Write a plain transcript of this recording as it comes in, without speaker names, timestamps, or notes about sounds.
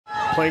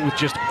playing with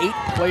just 8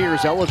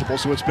 players eligible,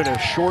 so it's been a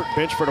short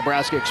bench for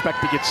Nebraska.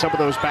 Expect to get some of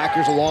those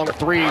backers along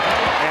 3.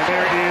 And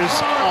there is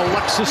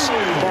Alexis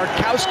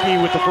Markowski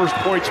with the first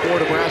points for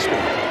Nebraska.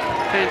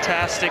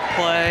 Fantastic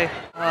play.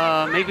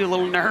 Maybe a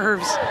little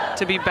nerves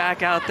to be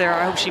back out there.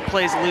 I hope she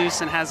plays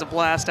loose and has a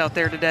blast out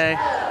there today.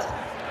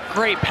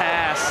 Great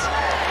pass.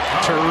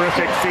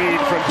 Terrific feed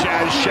from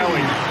Jazz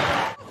Shelley.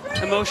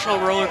 Emotional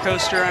roller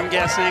coaster, I'm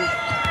guessing.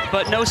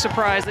 But no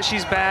surprise that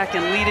she's back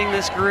and leading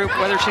this group,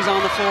 whether she's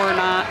on the floor or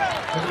not.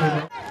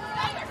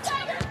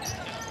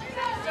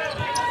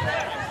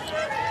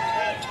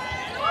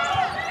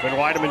 Quinn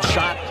Weideman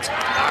shot,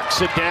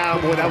 knocks it down.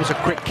 Boy, that was a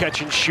quick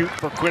catch and shoot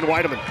for Quinn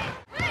Weideman.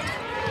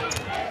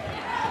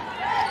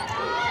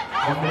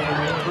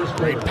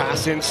 Great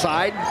pass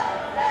inside.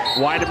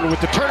 Weideman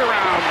with the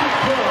turnaround.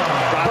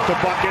 Got the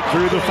bucket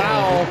through the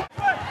foul.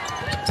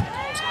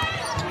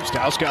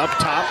 Justowska up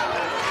top,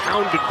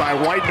 hounded by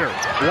Widener.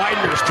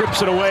 Widener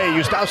strips it away.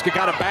 Justowska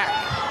got it back.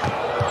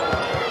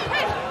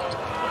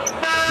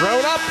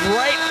 Thrown up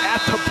right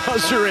at the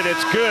buzzer, and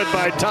it's good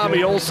by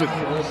Tommy Olsen.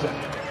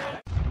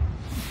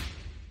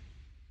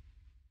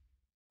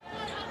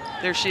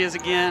 There she is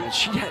again.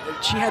 She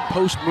had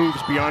post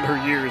moves beyond her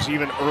years,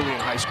 even early in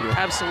high school.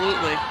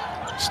 Absolutely.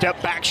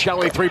 Step back,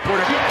 Shelley,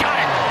 three-pointer, got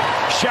it!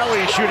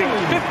 Shelley shooting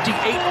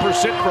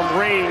 58% from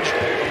range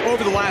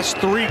over the last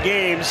 3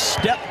 games.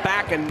 Step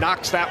back and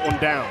knocks that one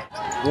down.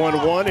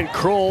 1-1, and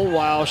Kroll,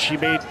 while she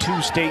made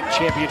 2 state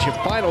championship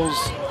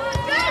finals,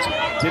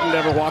 didn't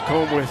ever walk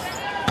home with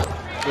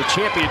the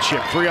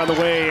championship. 3 on the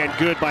way, and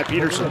good by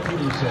Peterson.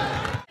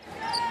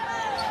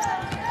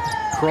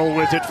 Kroll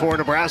with it for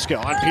Nebraska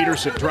on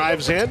Peterson.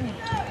 Drives in.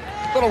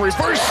 Little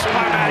reverse by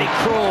Maddie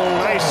Kroll.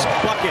 Nice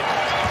bucket.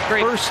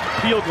 Great. First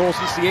field goal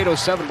since the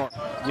 8:07 mark.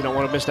 You don't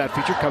want to miss that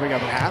feature coming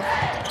up at half.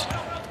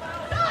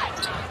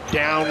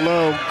 Down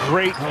low.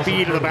 Great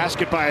feed to the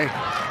basket by,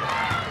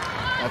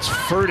 that's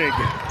Fertig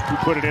who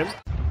put it in.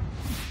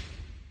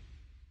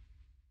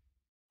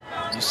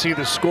 You see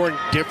the scoring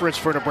difference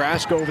for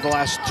Nebraska over the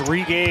last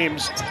 3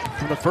 games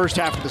from the first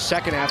half to the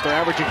second half. They're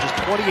averaging just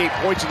 28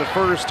 points in the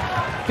first,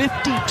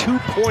 52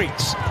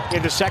 points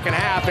in the second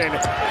half, and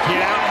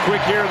get out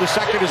quick here in the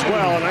second as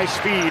well. A nice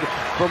feed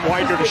from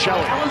Widener to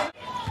Shelley.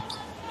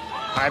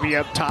 Ivy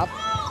up top.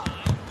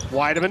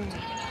 Weideman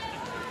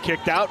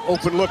kicked out.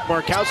 Open look,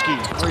 Markowski.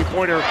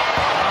 3-pointer,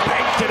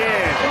 banked it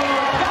in.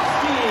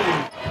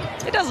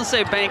 It doesn't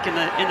say bank in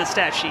the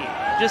stat sheet.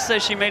 It just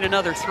says she made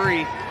another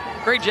 3.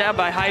 Great job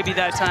by Hybe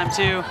that time,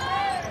 too.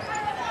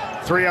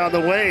 3 on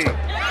the way.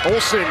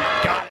 Olsen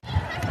got it.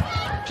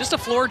 Just a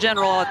floor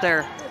general out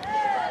there.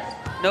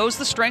 Knows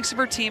the strengths of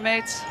her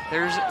teammates.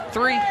 There's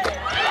 3.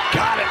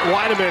 Got it,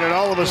 Weideman, and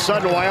all of a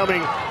sudden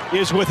Wyoming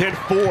is within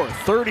 4.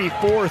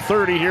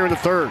 34-30 here in the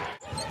third.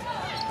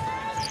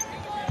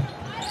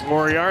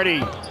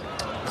 Moriarty,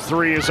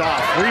 3 is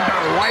off.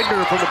 Rebound,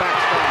 Widener from the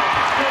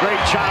backspot. Great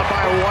job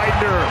by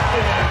Widener.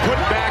 Put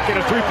back in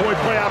a 3-point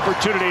play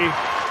opportunity.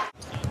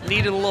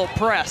 Needed a little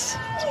press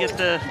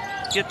to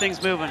get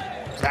things moving.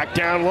 Back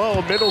down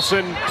low,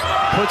 Middleton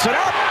puts it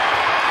up.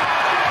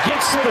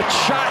 Gets the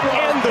shot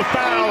and the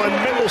foul,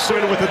 and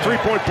Middleton with a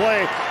 3-point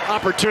play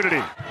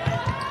opportunity.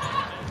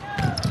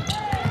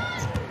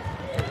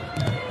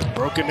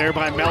 Broken there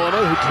by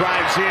Melina, who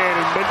drives in,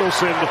 and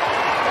Middleton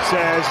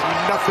says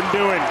nothing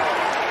doing.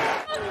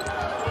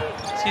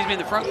 Excuse me, in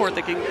the front court,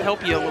 they can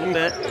help you a little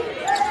bit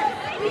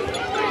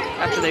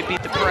after they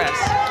beat the press.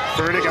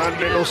 Fertig on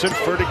Middleton.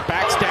 Fertig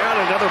backs down.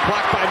 Another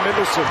block by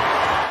Middleton.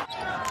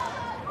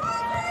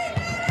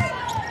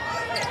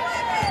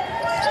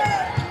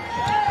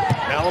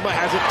 Melima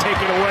has it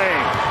taken away.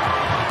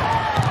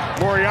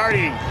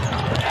 Moriarty.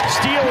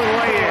 Steal and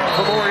lay in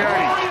for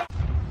Moriarty.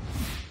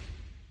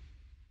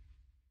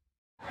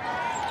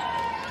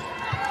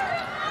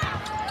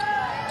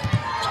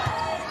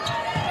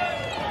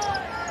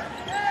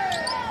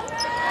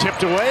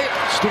 Tipped away.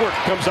 Stewart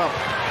comes up.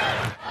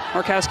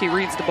 Markowski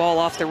reads the ball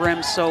off the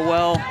rim so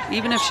well.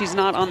 Even if she's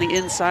not on the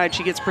inside,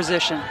 she gets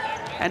position.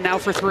 And now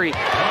for 3.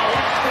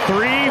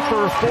 3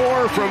 for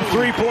 4 from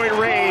 3-point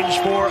range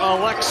for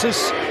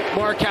Alexis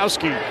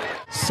Markowski.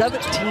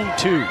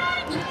 17-2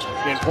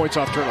 in points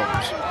off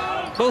turnovers.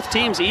 Both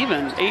teams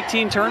even,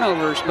 18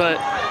 turnovers, but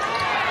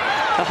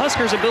the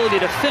Huskers' ability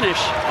to finish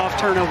off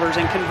turnovers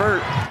and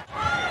convert.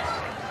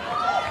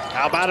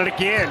 How about it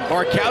again?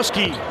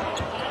 Markowski.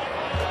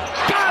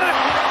 Got it!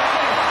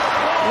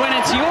 When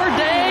it's your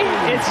day,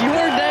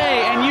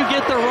 and you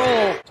get the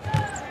roll.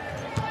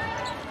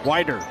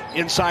 Widener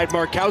inside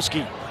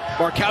Markowski.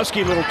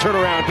 Markowski, little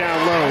turnaround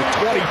down low.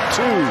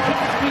 22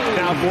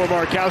 now for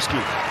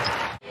Markowski.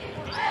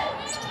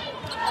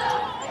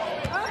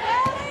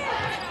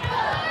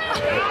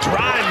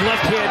 Drive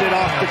left-handed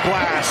off the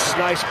glass.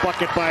 Nice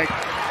bucket by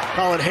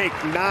Colin Hake.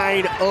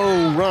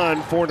 9-0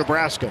 run for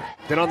Nebraska.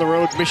 Then on the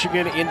road,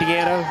 Michigan,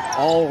 Indiana,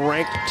 all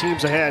ranked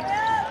teams ahead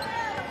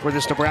for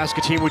this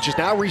Nebraska team, which is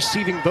now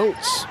receiving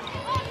votes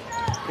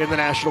in the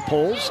national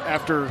polls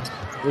after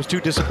those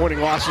 2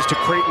 disappointing losses to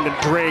Creighton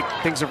and Drake.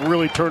 Things have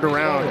really turned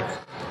around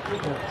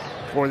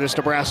for this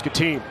Nebraska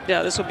team.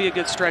 Yeah, this will be a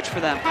good stretch for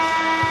them.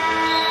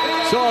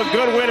 So a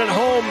good win at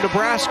home,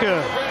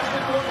 Nebraska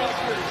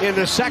in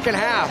the second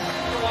half.